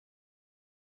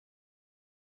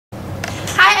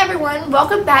everyone,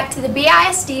 welcome back to the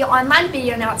BISD online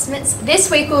video announcements.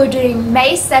 This week we're doing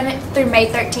May 7th through May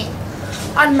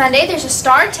 13th. On Monday there's a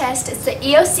STAAR test. It's the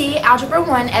EOC Algebra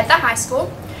 1 at the high school.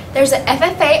 There's an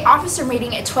FFA officer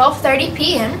meeting at 12:30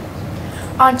 p.m.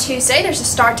 On Tuesday there's a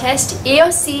STAAR test,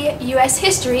 EOC US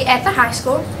History at the high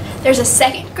school. There's a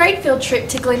 2nd grade field trip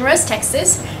to Glen Rose,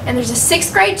 Texas, and there's a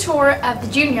 6th grade tour of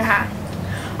the junior high.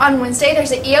 On Wednesday,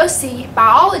 there's an EOC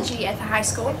Biology at the high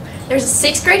school. There's a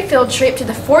 6th grade field trip to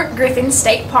the Fort Griffin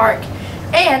State Park.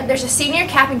 And there's a senior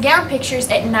cap and gown pictures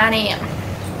at 9 a.m.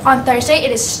 On Thursday,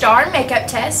 it is STAAR makeup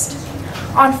test.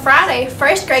 On Friday,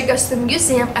 1st grade goes to the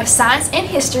Museum of Science and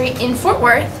History in Fort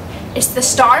Worth. It's the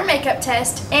STAAR makeup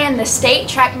test and the state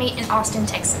track meet in Austin,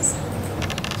 Texas.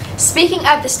 Speaking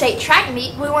of the state track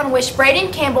meet, we want to wish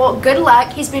Braden Campbell good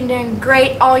luck. He's been doing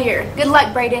great all year. Good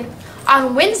luck, Braden.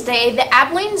 On Wednesday, the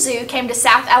Abilene Zoo came to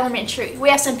South Elementary. We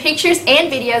have some pictures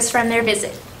and videos from their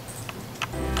visit.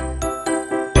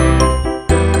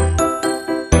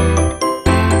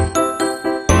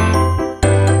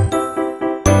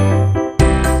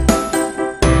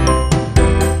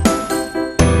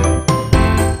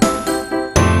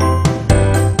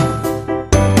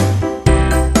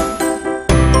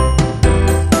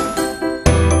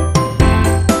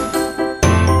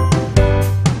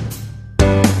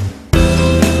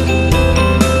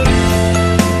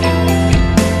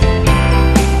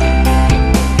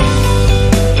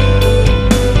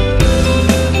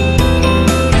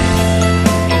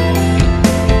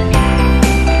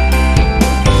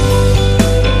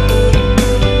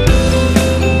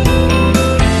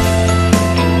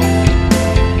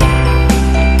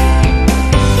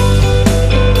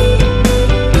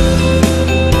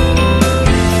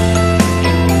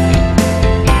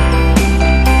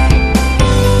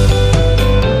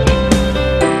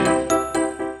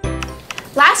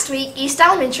 Last week, East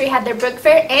Elementary had their book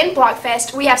fair and block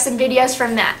fest. We have some videos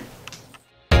from that.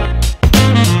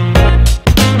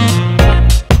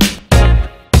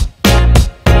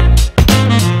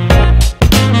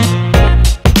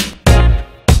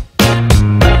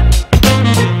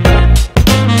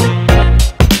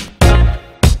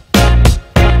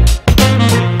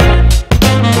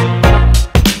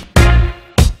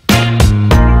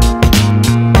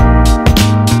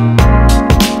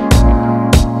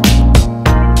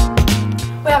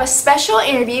 A special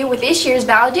interview with this year's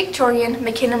valedictorian,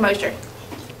 Makenna Moser.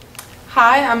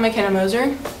 Hi, I'm Makenna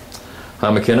Moser.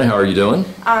 Hi Makenna, how are you doing?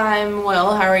 I'm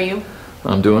well, how are you?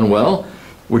 I'm doing well.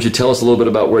 Would you tell us a little bit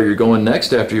about where you're going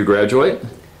next after you graduate?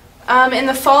 In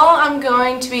the fall, I'm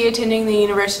going to be attending the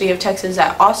University of Texas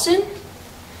at Austin.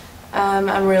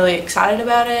 I'm really excited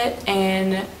about it,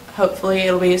 and hopefully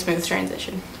it'll be a smooth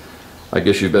transition. I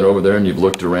guess you've been over there and you've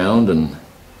looked around and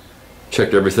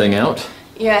checked everything out?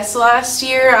 Yes, last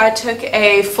year I took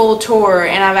a full tour,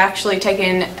 and I've actually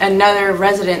taken another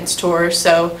residence tour,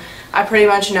 so I pretty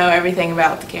much know everything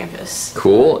about the campus.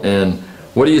 Cool. And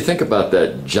what do you think about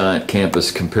that giant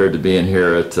campus compared to being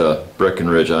here at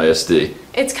Breckenridge ISD?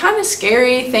 It's kind of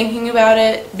scary thinking about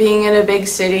it, being in a big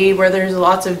city where there's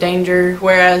lots of danger,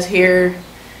 whereas here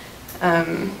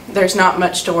there's not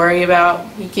much to worry about.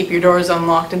 You keep your doors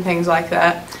unlocked and things like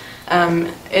that.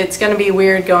 It's going to be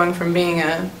weird going from being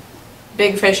a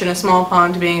big fish in a small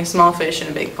pond to being a small fish in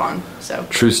a big pond. So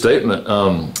true statement.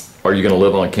 Are you going to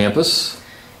live on campus?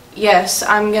 Yes,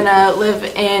 I'm going to live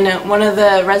in one of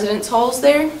the residence halls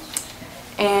there,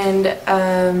 and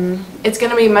it's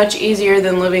going to be much easier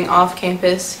than living off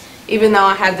campus. Even though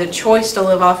I had the choice to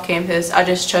live off campus, I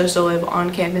just chose to live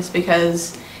on campus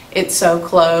because it's so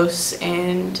close,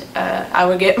 and I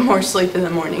would get more sleep in the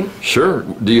morning. Sure.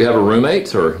 Do you have a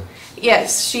roommate or?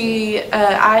 Yes,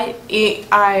 I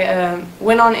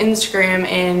went on Instagram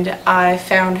and I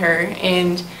found her,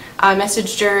 and I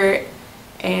messaged her,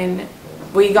 and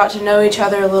we got to know each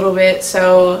other a little bit,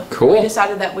 so cool. We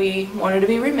decided that we wanted to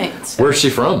be roommates. Where's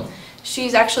she from?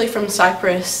 She's actually from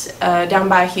Cypress, down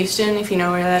by Houston, if you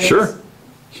know where that is. Sure,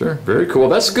 sure, very cool.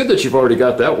 That's good that you've already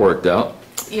got that worked out.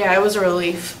 Yeah, it was a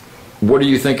relief. What are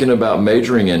you thinking about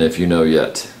majoring in, if you know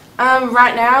yet?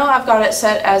 Right now I've got it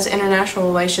set as international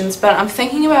relations, but I'm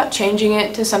thinking about changing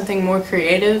it to something more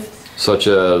creative. Such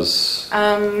as?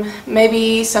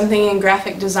 Maybe something in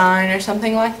graphic design or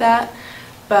something like that,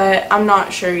 but I'm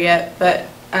not sure yet. But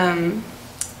an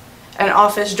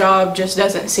office job just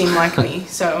doesn't seem like me,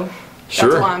 so sure.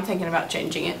 That's why I'm thinking about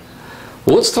changing it.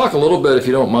 Well, let's talk a little bit, if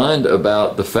you don't mind,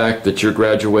 about the fact that you're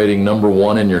graduating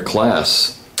 #1 in your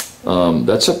class.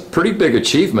 That's a pretty big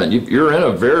achievement. You're in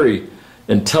a very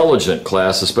intelligent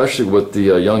class, especially with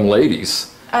the young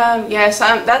ladies. Yes,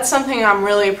 that's something I'm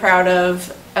really proud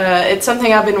of. It's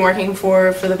something I've been working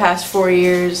for the past 4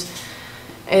 years,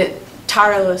 it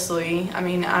tirelessly. I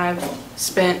mean, I've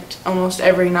spent almost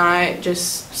every night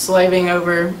just slaving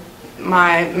over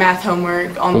my math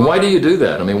homework online. Why do you do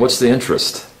that? I mean, what's the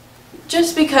interest?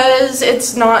 Just because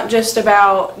it's not just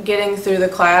about getting through the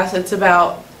class, it's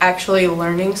about actually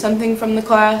learning something from the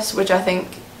class, which I think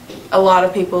a lot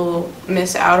of people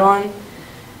miss out on.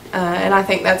 And I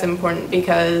think that's important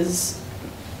because,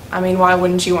 I mean, why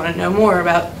wouldn't you want to know more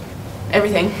about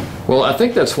everything? Well, I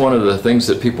think that's one of the things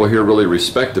that people here really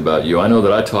respect about you. I know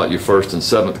that I taught you first and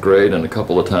 7th grade and a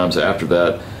couple of times after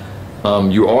that.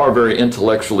 You are very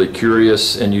intellectually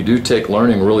curious and you do take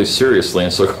learning really seriously,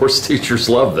 and so of course teachers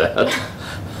love that.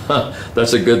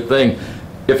 That's a good thing.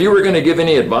 If you were going to give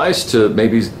any advice to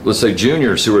maybe, let's say,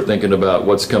 juniors who are thinking about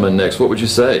what's coming next, what would you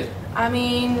say? I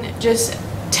mean, just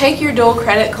take your dual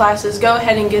credit classes, go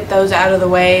ahead and get those out of the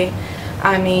way.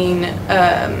 I mean,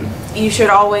 you should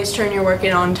always turn your work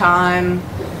in on time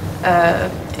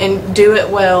and do it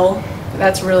well.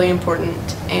 That's really important.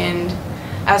 And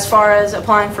as far as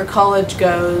applying for college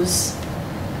goes,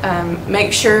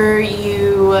 make sure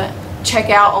you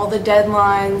check out all the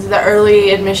deadlines, the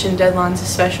early admission deadlines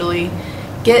especially.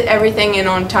 Get everything in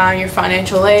on time, your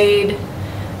financial aid.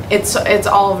 It's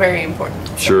all very important.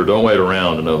 Sure, don't wait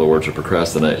around, in other words, or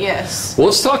procrastinate. Yes. Well,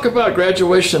 let's talk about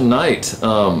graduation night.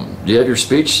 Do you have your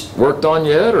speech worked on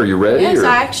yet? Are you ready? Yes, or?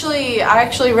 I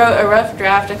actually wrote a rough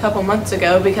draft a couple months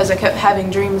ago because I kept having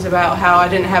dreams about how I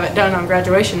didn't have it done on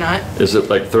graduation night. Is it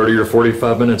like 30 or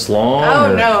 45 minutes long?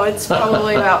 Oh, or? no, it's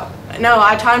probably about, no,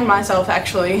 I timed myself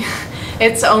actually.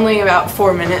 It's only about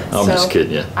 4 minutes. I'm just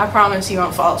kidding you. I promise you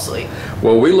won't fall asleep.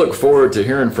 Well, we look forward to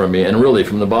hearing from you, and really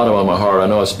from the bottom of my heart, I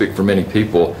know I speak for many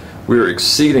people, we are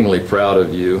exceedingly proud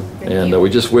of you, and we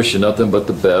just wish you nothing but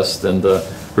the best, and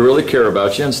we really care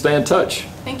about you, and stay in touch.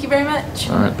 Thank you very much.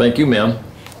 All right, thank you, ma'am.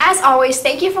 As always,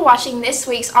 thank you for watching this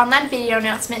week's online video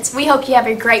announcements. We hope you have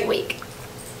a great week.